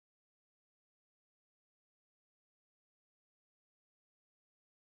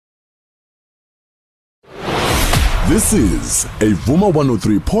This is a Vuma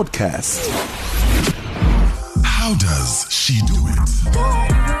 103 podcast. How does she do it?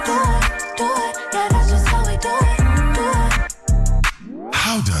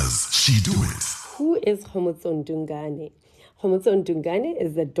 How does she do it? Who is Kgomotso Ndungane? Kgomotso Ndungane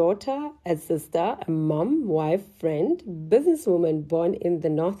is a daughter, a sister, a mom, wife, friend, businesswoman born in the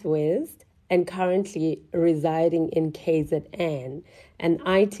Northwest and currently residing in KZN, an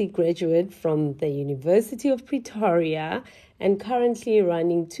IT graduate from the University of Pretoria and currently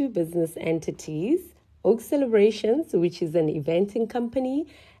running two business entities, Oak Celebrations, which is an eventing company,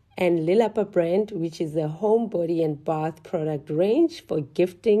 and Lilapa Brand, which is a home, body, and bath product range for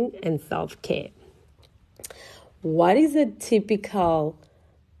gifting and self-care. What is a typical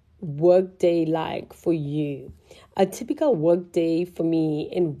workday like for you? A typical workday for me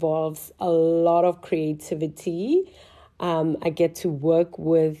involves a lot of creativity. I get to work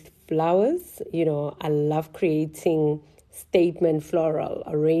with flowers. I love creating statement floral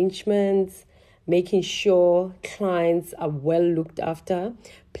arrangements, making sure clients are well looked after,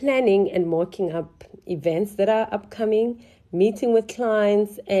 planning and mocking up events that are upcoming, meeting with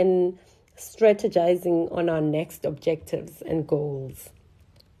clients, and strategizing on our next objectives and goals.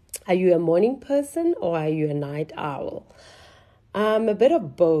 Are you a morning person or are you a night owl? I'm a bit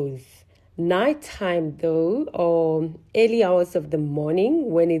of both. Nighttime though, or early hours of the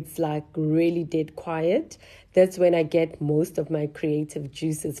morning when it's like really dead quiet, that's when I get most of my creative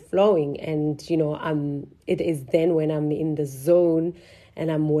juices flowing. And, it is then when I'm in the zone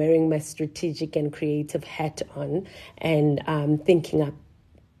and I'm wearing my strategic and creative hat on and thinking up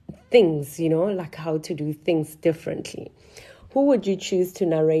things, like how to do things differently. Who would you choose to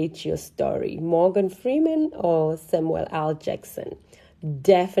narrate your story, Morgan Freeman or Samuel L. Jackson?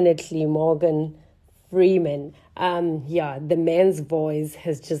 Definitely Morgan Freeman. The man's voice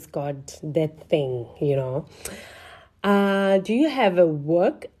has just got that thing, Do you have a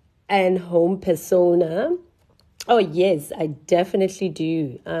work and home persona? Oh, yes, I definitely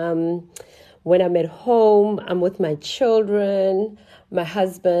do. When I'm at home, I'm with my children, my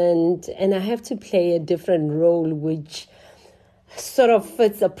husband, and I have to play a different role, which sort of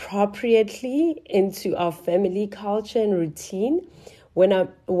fits appropriately into our family culture and routine. When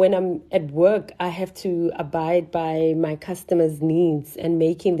I'm at work, I have to abide by my customers' needs and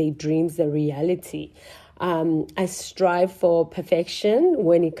making their dreams a reality. I strive for perfection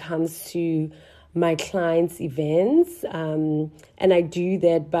when it comes to my clients' events, and I do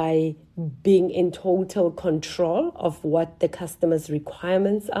that by being in total control of what the customer's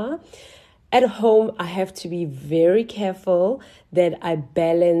requirements are. At home, I have to be very careful that I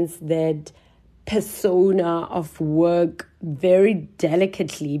balance that persona of work very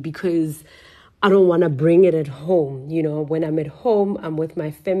delicately because I don't want to bring it at home. When I'm at home, I'm with my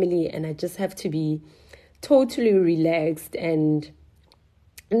family and I just have to be totally relaxed and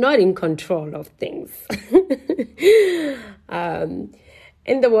not in control of things.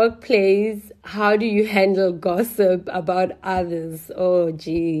 In the workplace, how do you handle gossip about others? Oh,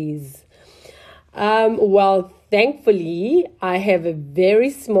 geez. Well, thankfully, I have a very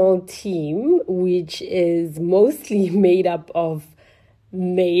small team, which is mostly made up of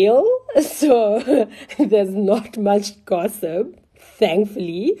male. So there's not much gossip,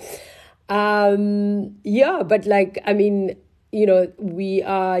 thankfully. We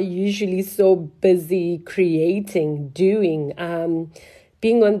are usually so busy creating, doing,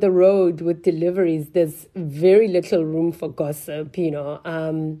 being on the road with deliveries. There's very little room for gossip,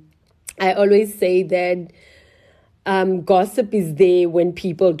 I always say that gossip is there when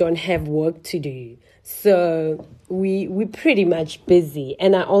people don't have work to do. So we're pretty much busy.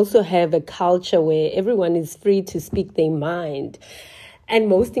 And I also have a culture where everyone is free to speak their mind. And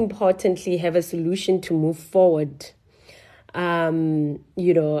most importantly, have a solution to move forward. Instead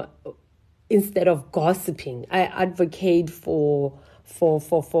of gossiping, I advocate for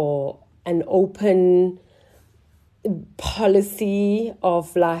an open policy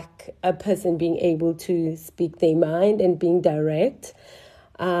of like a person being able to speak their mind and being direct.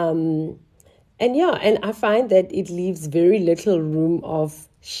 And I find that it leaves very little room of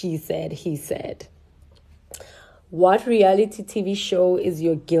she said, he said. What reality TV show is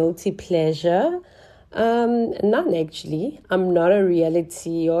your guilty pleasure? None actually. I'm not a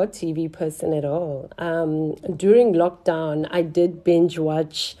reality or TV person at all. During lockdown, I did binge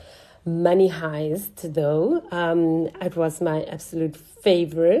watch Money Heist, though. It was my absolute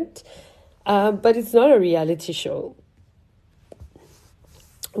favorite, but it's not a reality show.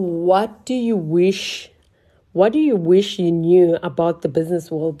 What do you wish you knew about the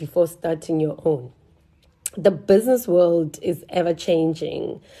business world before starting your own? The business world is ever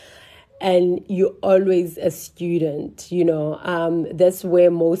changing. and you're always a student, that's where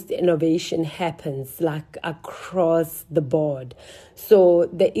most innovation happens, like across the board. So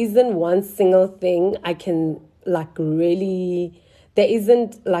there isn't one single thing I can there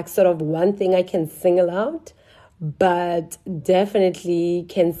isn't like sort of one thing I can single out, but definitely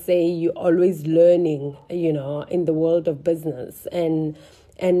can say you're always learning, in the world of business. And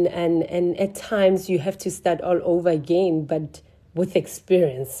at times you have to start all over again, but with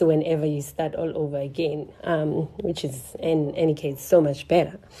experience whenever you start all over again, which is in any case so much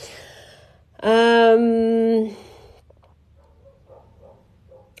better.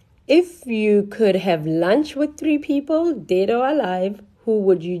 If you could have lunch with 3 people, dead or alive, who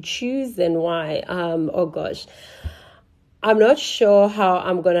would you choose and why? Oh gosh, I'm not sure how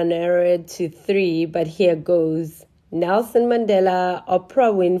I'm gonna narrow it to 3, but here goes: Nelson Mandela,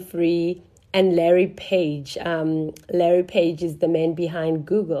 Oprah Winfrey, and Larry Page. Larry Page is the man behind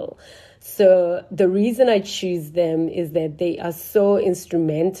Google. So the reason I choose them is that they are so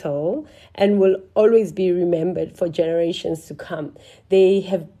instrumental and will always be remembered for generations to come. They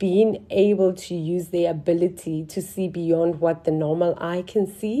have been able to use their ability to see beyond what the normal eye can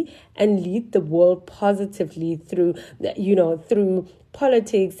see and lead the world positively through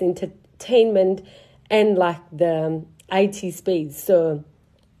politics, entertainment, and like the IT space. So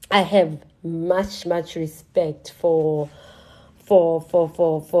I have much respect for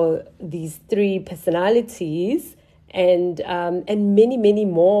these 3 personalities, and many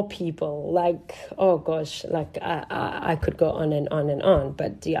more people. Like, oh gosh, like I could go on and on and on,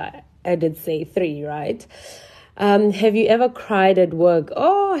 but yeah, I did say 3, right? Have you ever cried at work?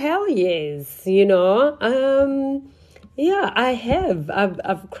 Oh, hell yes. Yeah, I have.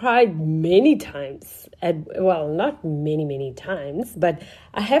 I've cried many times not many times, but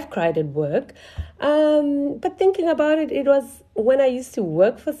I have cried at work. But thinking about it, it was when I used to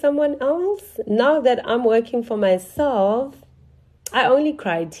work for someone else. Now that I'm working for myself, I only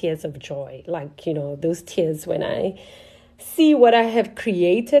cry tears of joy. Like, those tears when I see what I have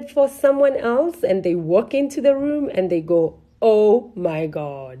created for someone else and they walk into the room and they go, oh my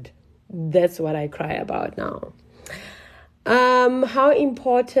God. That's what I cry about now. How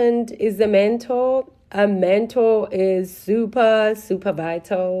important is a mentor? A mentor is super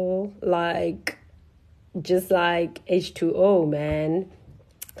vital, just like H2O, man.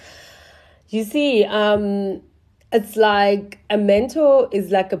 You see, it's like a mentor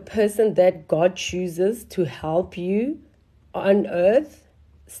is like a person that God chooses to help you on earth,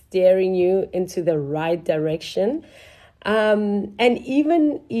 steering you into the right direction. And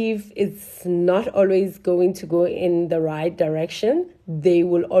even if it's not always going to go in the right direction, they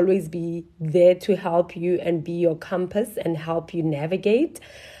will always be there to help you and be your compass and help you navigate.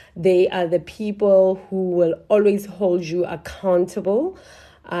 They are the people who will always hold you accountable.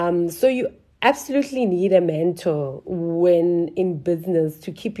 So you absolutely need a mentor when in business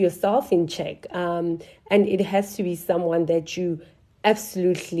to keep yourself in check. And it has to be someone that you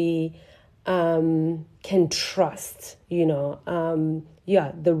absolutely can trust,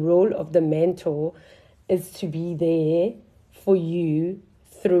 the role of the mentor is to be there for you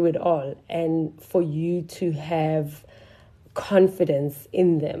through it all and for you to have confidence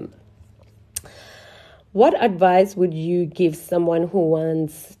in them. What advice would you give someone who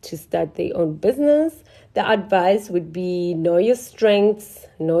wants to start their own business? The advice would be: know your strengths,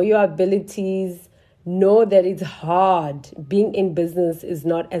 know your abilities, know that it's hard. Being in business is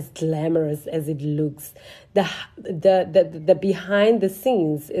not as glamorous as it looks. The behind the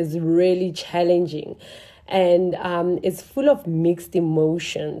scenes is really challenging, and it's full of mixed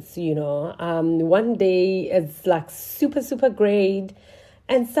emotions. One day it's like super great,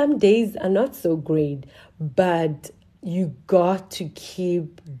 and some days are not so great. But you got to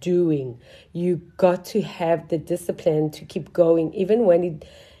keep doing. You got to have the discipline to keep going, even when it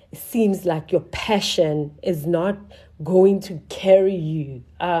seems like your passion is not going to carry you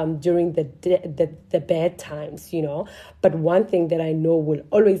during the bad times, But one thing that I know will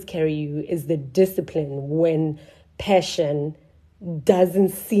always carry you is the discipline when passion doesn't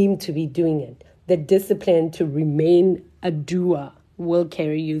seem to be doing it. The discipline to remain a doer will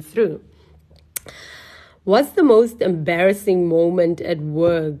carry you through. What's the most embarrassing moment at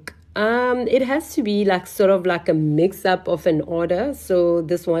work? It has to be sort of like a mix-up of an order. So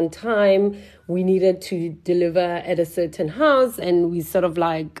this one time we needed to deliver at a certain house, and we sort of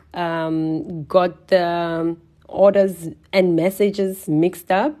got the orders and messages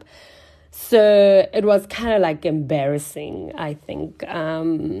mixed up. So it was kind of embarrassing, I think.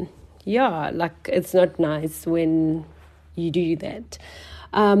 It's not nice when you do that.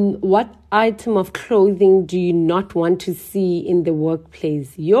 What item of clothing do you not want to see in the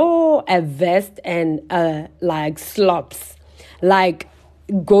workplace? A vest and like slops. Like,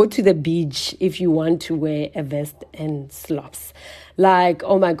 go to the beach if you want to wear a vest and slops. Like,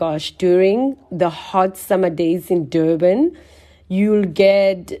 oh my gosh, during the hot summer days in Durban, you'll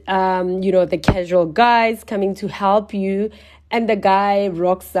get, the casual guys coming to help you, and the guy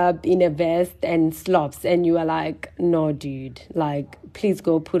rocks up in a vest and slops, and you are like, no, dude, like, please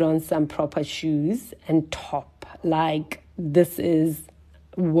go put on some proper shoes and top. Like, this is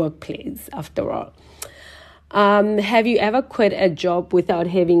workplace after all. Have you ever quit a job without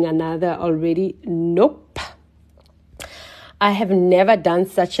having another already? Nope. I have never done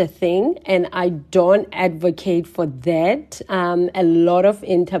such a thing, and I don't advocate for that. A lot of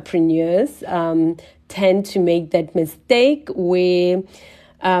entrepreneurs tend to make that mistake where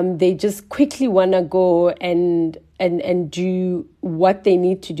they just quickly want to go and do what they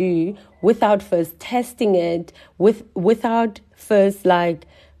need to do without first testing it, without first like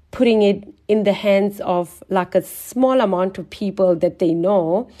putting it in the hands of like a small amount of people that they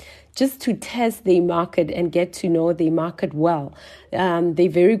know, just to test their market and get to know their market well. They're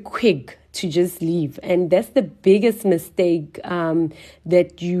very quick to just leave. And that's the biggest mistake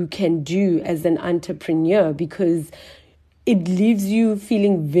that you can do as an entrepreneur, because it leaves you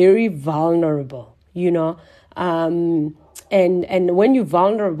feeling very vulnerable, And when you're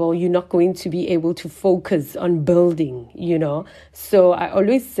vulnerable, you're not going to be able to focus on building, So I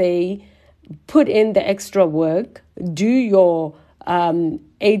always say, put in the extra work, do your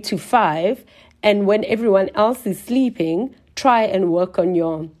 8 to 5, and when everyone else is sleeping, try and work on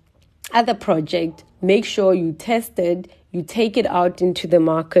your other project. Make sure you test it, you take it out into the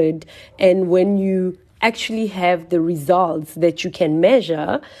market, and when you actually have the results that you can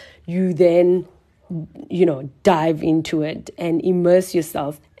measure, you then dive into it and immerse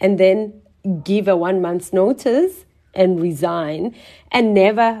yourself, and then give a 1 month's notice and resign, and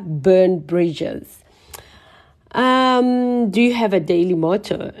never burn bridges. Do you have a daily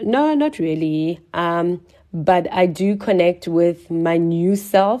motto? No, not really. But I do connect with my new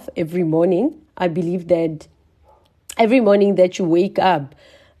self every morning. I believe that every morning that you wake up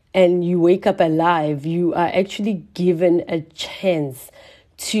and you wake up alive, you are actually given a chance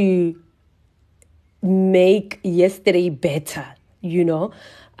to make yesterday better,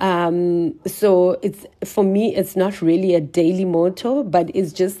 So for me, it's not really a daily motto, but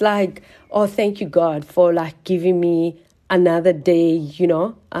it's just like, oh, thank you, God, for like giving me another day,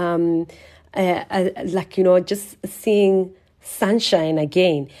 just seeing sunshine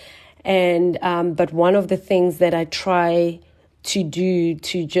again. And but one of the things that I try to do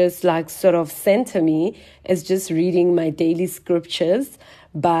to just like sort of center me is just reading my daily scriptures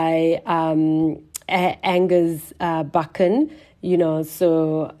by Angus Buchan.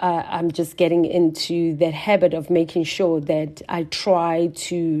 So I'm just getting into that habit of making sure that I try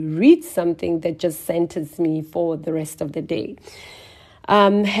to read something that just centers me for the rest of the day.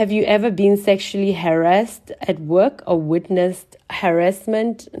 Have you ever been sexually harassed at work or witnessed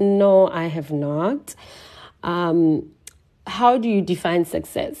harassment? No, I have not. How do you define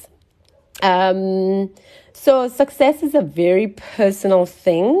success? So success is a very personal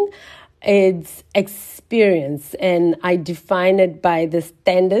thing. It's experience, and I define it by the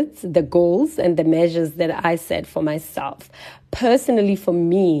standards, the goals, and the measures that I set for myself. Personally, for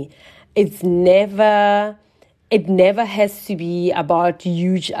me, it never has to be about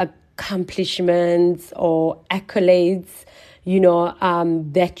huge accomplishments or accolades,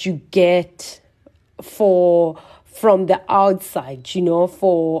 that you get from the outside,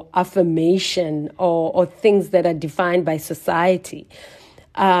 for affirmation or things that are defined by society.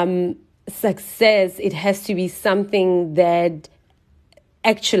 Success, it has to be something that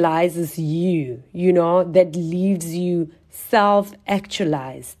actualizes you, that leaves you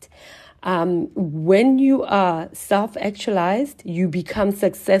self-actualized. When you are self-actualized, you become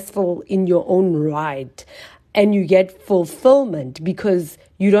successful in your own right, and you get fulfillment because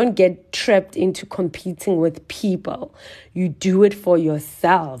you don't get trapped into competing with people. You do it for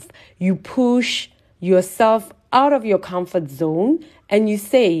yourself. You push yourself out of your comfort zone and you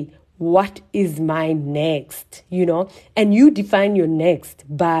say, what is my next? And you define your next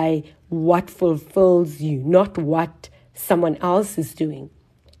by what fulfills you, not what someone else is doing.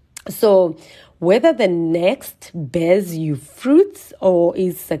 So whether the next bears you fruits or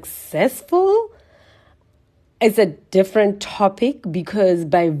is successful is a different topic, because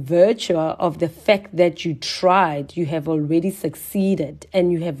by virtue of the fact that you tried, you have already succeeded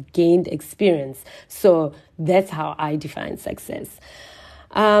and you have gained experience. So that's how I define success.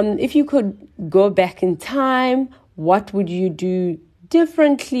 If you could go back in time, what would you do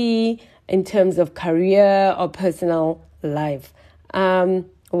differently in terms of career or personal life?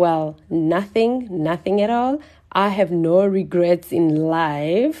 Well, nothing at all. I have no regrets in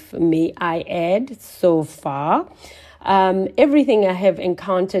life, may I add, so far. Everything I have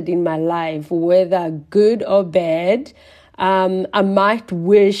encountered in my life, whether good or bad, I might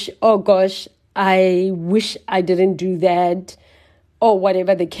wish, oh gosh, I wish I didn't do that, or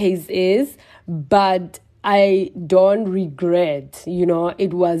whatever the case is, but I don't regret.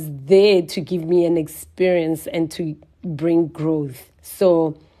 It was there to give me an experience and to bring growth.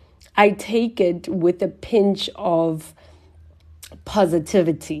 So I take it with a pinch of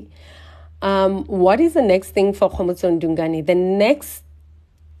positivity. What is the next thing for Kgomotso Ndungane? The next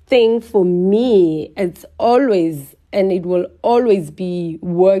thing for me, it's always, and it will always be,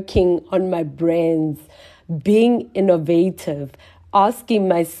 working on my brands, being innovative, asking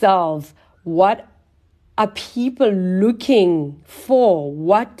myself, what are people looking for?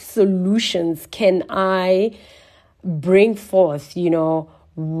 What solutions can I bring forth?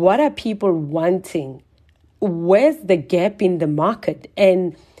 What are people wanting? Where's the gap in the market?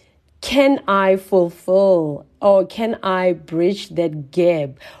 And can I fulfill, or can I bridge that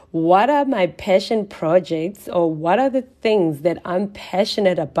gap? What are my passion projects, or what are the things that I'm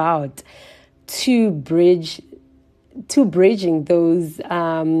passionate about to bridging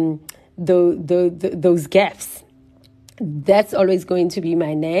those gaps? That's always going to be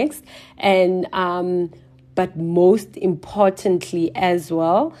my next. And but most importantly as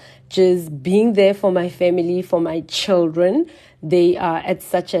well, just being there for my family, for my children. They are at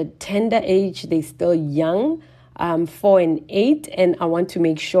such a tender age. They're still young, 4 and 8. And I want to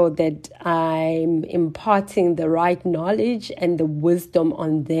make sure that I'm imparting the right knowledge and the wisdom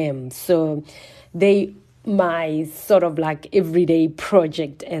on them. So they my sort of like everyday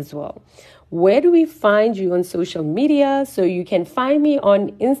project as well. Where do we find you on social media? So you can find me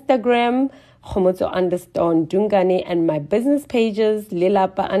on Instagram, Kgomotso _Ndungane, and my business pages,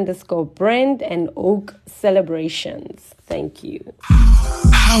 Lilapa _brand and Oak Celebrations. Thank you.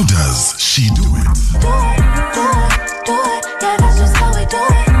 How does she do it? Do it. Yeah, that's just how we do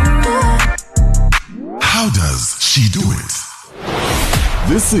it. How does she do it?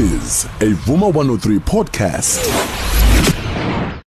 This is a Vuma 103 podcast.